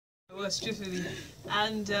us, truthfully.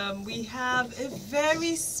 And we have a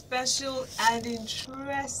very special and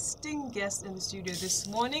interesting guest in the studio this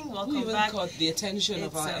morning. Welcome Who even back. caught the attention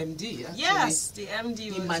of our MD, actually. Yes, the MD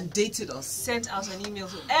he mandated us. Sent out an email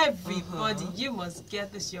to everybody. You must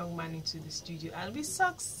get this young man into the studio. And we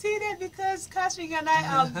succeeded because Katherine and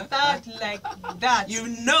I are bad like that. You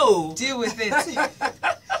know. Deal with it.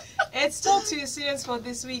 It's Talk to Your Students for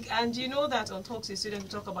this week, and you know that on Talk to Your Students we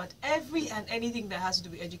talk about every and anything that has to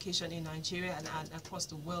do with education in Nigeria and across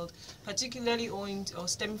the world, particularly owing to, or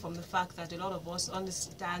stemming from the fact that a lot of us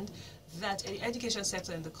understand that the education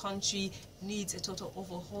sector in the country needs a total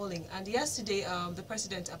overhauling. And yesterday, the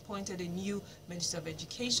President appointed a new Minister of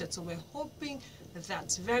Education, so we're hoping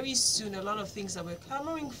that very soon a lot of things that we're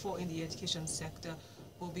clamoring for in the education sector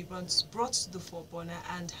will be brought to the forefront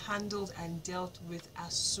and handled and dealt with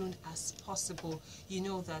as soon as possible. You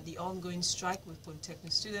know that the ongoing strike with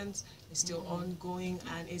polytechnic students is still ongoing,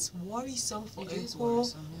 and it's worrisome for a whole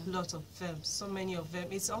lot of them. So many of them,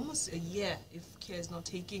 it's almost a year, if care is not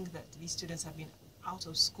taken, that these students have been out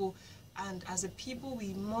of school. And as a people,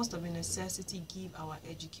 we must of a necessity give our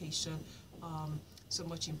education so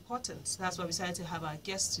much importance. That's why we decided to have our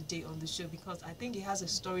guest today on the show, because I think he has a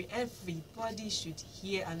story everybody should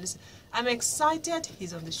hear and listen. I'm excited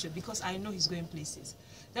he's on the show because I know he's going places.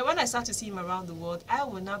 Now, when I start to see him around the world, I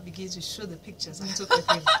will now begin to show the pictures I took with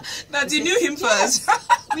him. That you knew him first.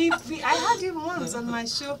 I had him once on my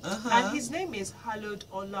show, and his name is Hallowed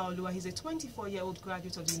Olaoluwa. He's a 24-year-old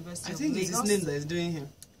graduate of the University of Lagos. I think it's his name that is doing him.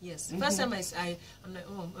 Yes. First time I'm like,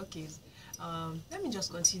 oh, okay. Let me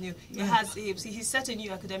just continue. He set a new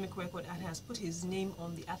academic record and has put his name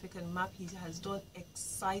on the African map. He has done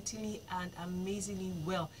excitingly and amazingly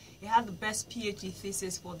well. He had the best PhD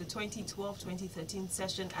thesis for the 2012-2013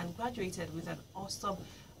 session and graduated with an awesome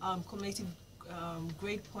cumulative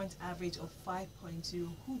grade point average of 5.2.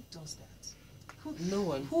 Who does that? No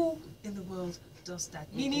one. Who in the world does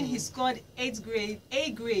that? Meaning he scored A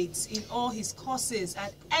grades in all his courses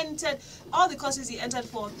and entered all the courses he entered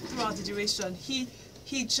for throughout the duration. He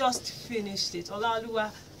just finished it.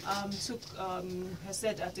 Olaoluwa has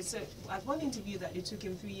said at one interview that it took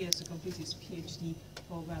him 3 years to complete his PhD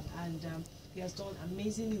program, and he has done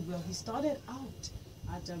amazingly well. He started out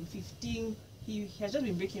at 15. He has just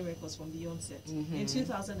been breaking records from the onset. In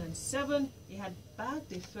 2007, he had bagged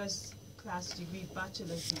the first class degree,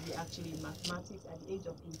 bachelor's degree actually in mathematics at the age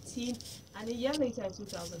of 18, and a year later in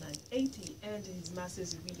 2008 he earned his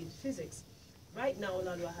master's degree in physics. Right now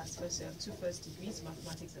Olaoluwa has two first degrees,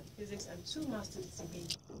 mathematics and physics, and 2 master's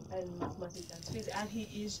degrees in mathematics and physics, and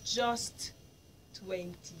he is just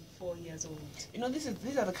 24 years old. You know, these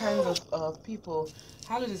are the kinds of people.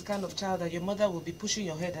 Hallowed is the kind of child that your mother will be pushing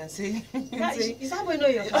your head and saying, is that when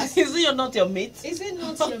you're class? Is it not your mate? Is it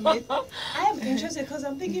not your mate? I am interested because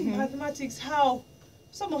I'm thinking mathematics, how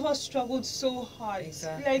some of us struggled so hard.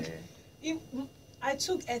 Exactly. Like, I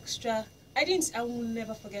took extra. I will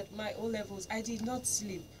never forget my O levels. I did not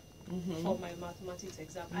sleep for my mathematics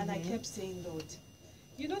exam, and I kept saying, Lord,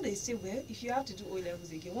 you know, they say, well, if you have to do O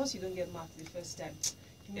levels again, once you don't get marks the first time,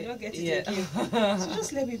 you may not get it again. So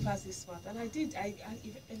just let me pass this math. And I did. I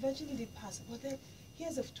eventually did pass. But then,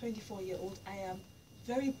 here's a 24-year-old. I am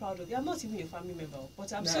very proud of you. I'm not even your family member,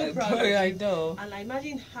 but I'm so proud of you. I know. And I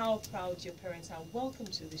imagine how proud your parents are. Welcome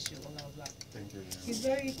to the show, Olaoluwa. Thank you. He's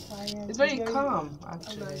very quiet. He's very calm,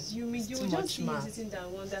 actually. You will just see him sitting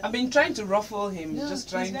down wonder. I've been trying to ruffle him, he's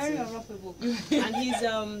very unruffable.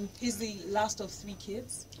 And he's the last of 3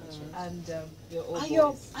 kids. And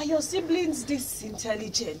are your siblings this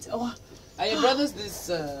intelligent? Or are your brothers this?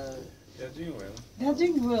 They're doing well. They're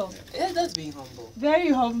doing well. Yeah, that's being humble. Very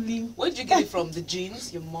humbling. Where did you get it from? The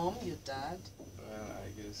genes? Your mom? Your dad? Well,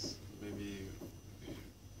 I guess maybe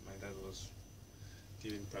my dad was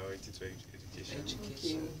giving priority to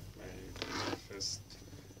education.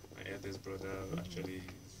 My eldest brother actually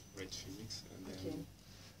read physics, and then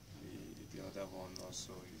the other one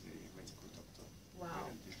also is a medical doctor. Wow.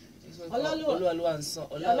 Olaoluwa and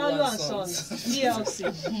Sons. DLC.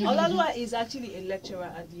 Olaoluwa is actually a lecturer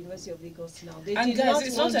at the University of Lagos now. And guys,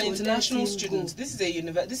 it's not an international student. This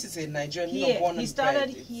is a Nigerian. Here, he started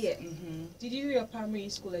here. Did you do your primary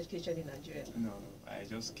school education in Nigeria? No, I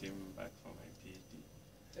just came back for my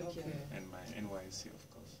PhD. Okay. And my NYSC,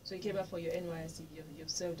 of course. So you came back for your NYSC. You've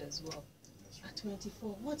served as well. At 24,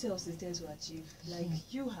 what else is there to achieve? Like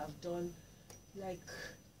you have done, like,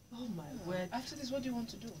 oh my word. After this, what do you want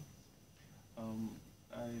to do?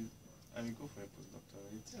 I will go for a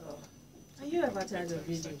postdoctorate. Are you ever tired of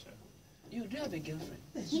reading? You do have a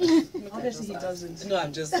girlfriend? Obviously he doesn't. No,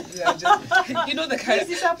 I'm just you know the kind. It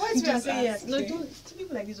disappoints me. I say yes. No,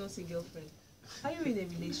 people like this don't say girlfriend. Are you in a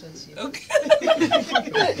relationship? Okay.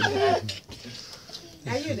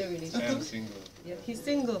 Are you in a relationship? I am single. Yeah, he's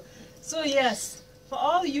single. So yes, for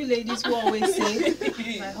all you ladies who always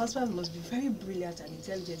say, my husband must be very brilliant and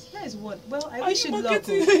intelligent. Here is what. Well, I wish you luck.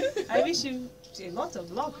 I wish you a lot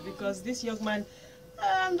of luck because this young man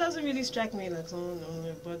doesn't really strike me like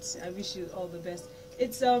someone, but I wish you all the best.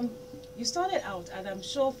 It's you started out, and I'm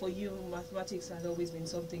sure for you, mathematics has always been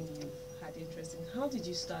something you had interest in. How did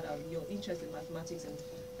you start out your interest in mathematics in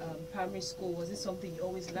primary school? Was it something you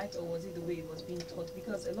always liked, or was it the way it was being taught?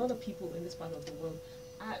 Because a lot of people in this part of the world,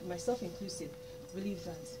 myself inclusive, believe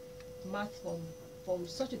that math from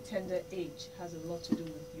such a tender age has a lot to do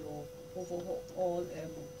with your overall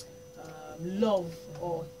love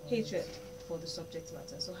or hatred for the subject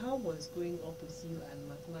matter. So how was growing up with you and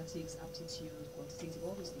mathematics, aptitude, quantitative,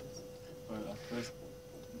 all those things? Well, at first,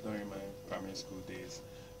 during my primary school days,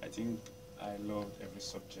 I think I loved every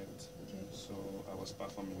subject. Okay. So I was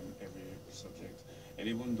performing in every subject. And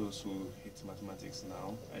even those who hate mathematics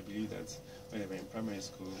now, I believe that when they were in primary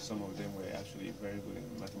school, some of them were actually very good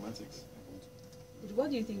in mathematics. And what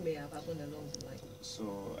do you think may have happened along the line?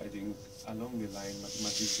 so I think along the line,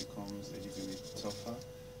 mathematics becomes a little bit tougher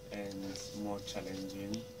and more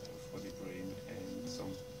challenging for the brain.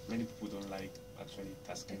 And many people don't like actually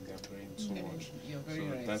tasking their brain too much. You're very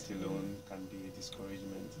so right. that alone can be a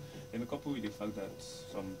discouragement. And coupled with the fact that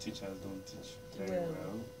some teachers don't teach very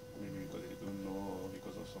well, maybe because they don't know or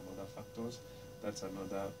because of some other factors, that's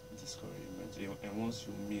another discouragement. And once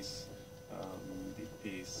you miss the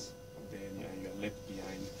pace, then you're left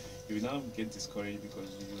behind. You will now get discouraged because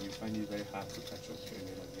you find it very hard to catch up to, and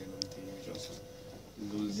then at the end of the day, you just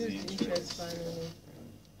lose the interest. Finally.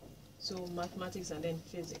 So mathematics and then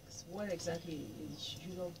physics. What exactly is,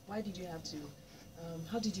 why did you have to,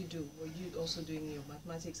 how did you do? Were you also doing your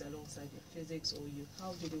mathematics alongside your physics, or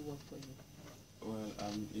how did it work for you? Well,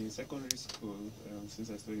 in secondary school, since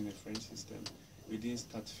I studied in the French system, we didn't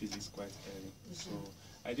start physics quite early. So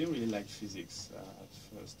I didn't really like physics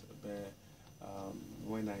at first, but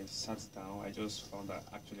when I sat down, I just found that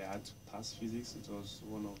actually I had to pass physics. It was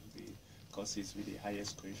one of the courses with the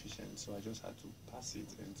highest coefficient, so I just had to pass it,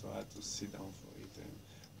 and so I had to sit down for it and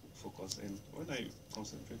focus. And when I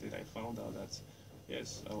concentrated, I found out that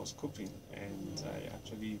yes, I was coping, and I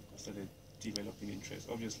actually started developing interest.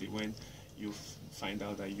 Obviously, when you find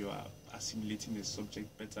out that you are assimilating the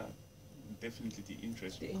subject better, definitely the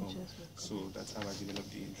interest will come. So that's how I developed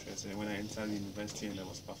the interest. And when I entered university and I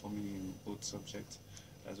was performing in both subjects,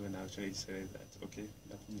 that's when I actually decided that, okay,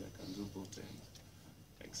 that means I can do both and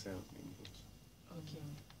excel in both. Okay.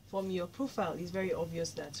 From your profile, it's very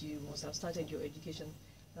obvious that you must have started your educational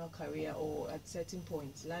career, or at certain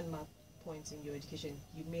points, landmark points in your education,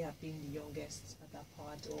 you may have been the youngest at that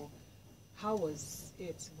part, or how was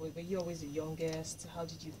it? Were you always the youngest? How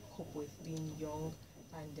did you cope with being young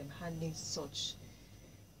and handling such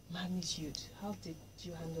magnitude? How did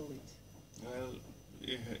you handle it? Well,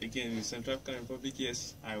 again, in Central African Republic,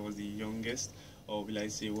 yes, I was the youngest, or will I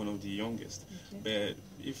say one of the youngest. Okay.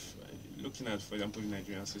 But if looking at, for example, the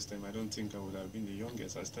Nigerian system, I don't think I would have been the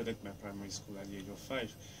youngest. I started my primary school at the age of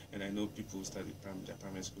 5, and I know people who started their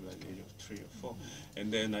primary school at the age of 3 or 4.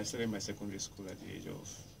 And then I started my secondary school at the age of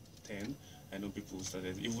 10. I know people who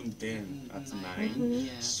started even then at 9.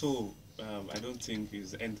 So I don't think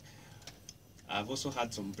and I've also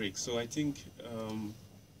had some breaks. So I think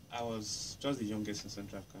I was just the youngest in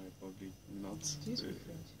Central African Republic, not. Do you speak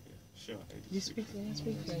French? Sure, I do. You speak French?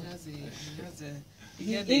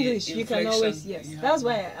 English, you can always, yes. That's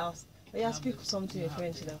why I asked. I speak something in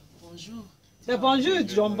French now. Bonjour. The bonjour,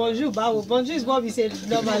 John, bonjour, bao. Bonjour is what we say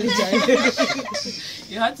normally.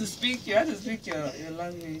 You had to speak your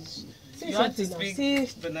language. You have to speak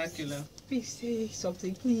vernacular. Say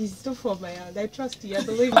something, please. Don't fall my hand. I trust you. I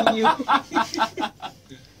believe in you.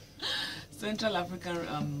 Central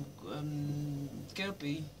African, quel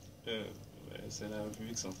pays? C'est la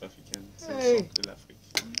République centrafricaine. C'est Hey. le centre de l'Afrique.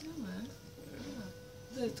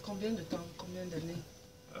 Vous êtes combien de temps, combien d'années?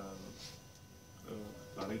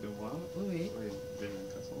 Parler de moi? Oui. Oui,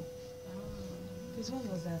 24 ans. What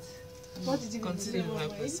was that? What did you Continue my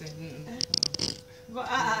person. But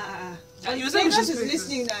You said we should is speak.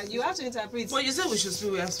 listening now. You have to interpret. Well, you said we should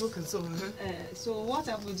speak. We have spoken, so. So what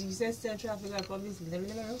happened? You said Central Africa Republic.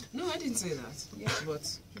 No, I didn't say that. Yeah.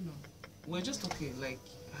 But we're just talking like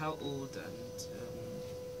how old and.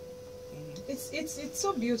 It's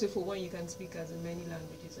so beautiful when you can speak as many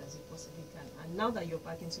languages as you possibly can. And now that you're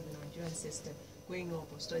back into the Nigerian system, going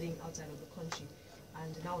up or studying outside of the country,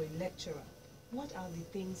 and now a lecturer, what are the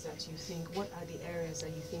things that you think, what are the areas that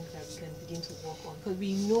you think that we can begin to work on? Because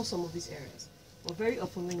we know some of these areas. But very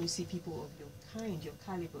often when you see people of your kind, your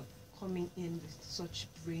caliber, coming in with such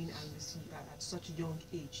brain and with, at such a young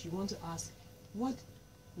age, you want to ask, what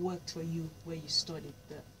worked for you where you studied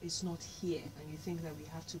that it's not here, and you think that we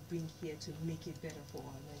have to bring here to make it better for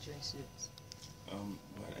our Nigerian students? Well,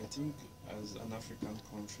 I think as an African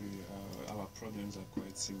country, our problems are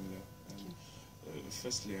quite similar. And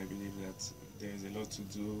firstly, I believe that there is a lot to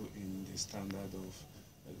do in the standard of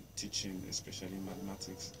teaching, especially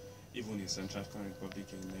mathematics, even in Central African Republic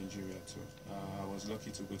and Nigeria too. I was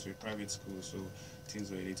lucky to go to a private school, so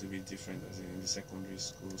things were a little bit different as in the secondary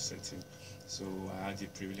school setting. So I had the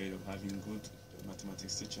privilege of having good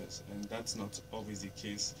mathematics teachers, and that's not always the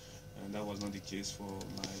case, and that was not the case for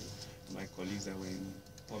my colleagues that were in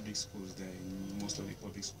public schools. There, in most of the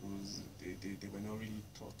public schools, they were not really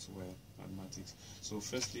taught well mathematics. So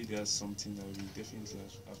firstly, there's something that we definitely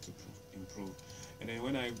have to improve. And then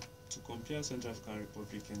when to compare Central African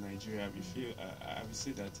Republic and Nigeria, I would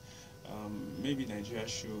say that maybe Nigeria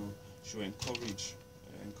should encourage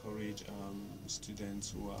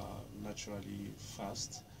students who are naturally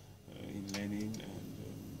fast in learning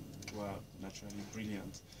and who are naturally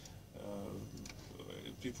brilliant.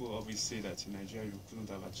 People always say that in Nigeria you couldn't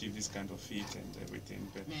have achieved this kind of feat and everything,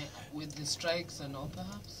 but with the strikes and all,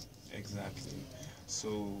 perhaps. Exactly.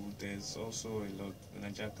 So there's also a lot.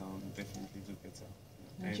 Nigeria can definitely do better.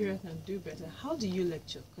 Nigeria can do better. How do you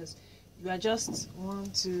lecture? Because you are just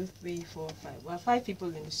 1, 2, 3, 4, 5. We are 5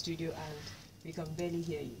 people in the studio and we can barely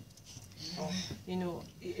hear you. You know,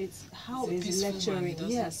 it's how is lecturing?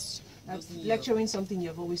 Yes, lecturing something you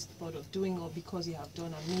have always thought of doing, or because you have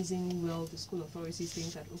done amazing well. The school authorities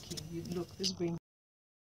think that okay, you look, this brings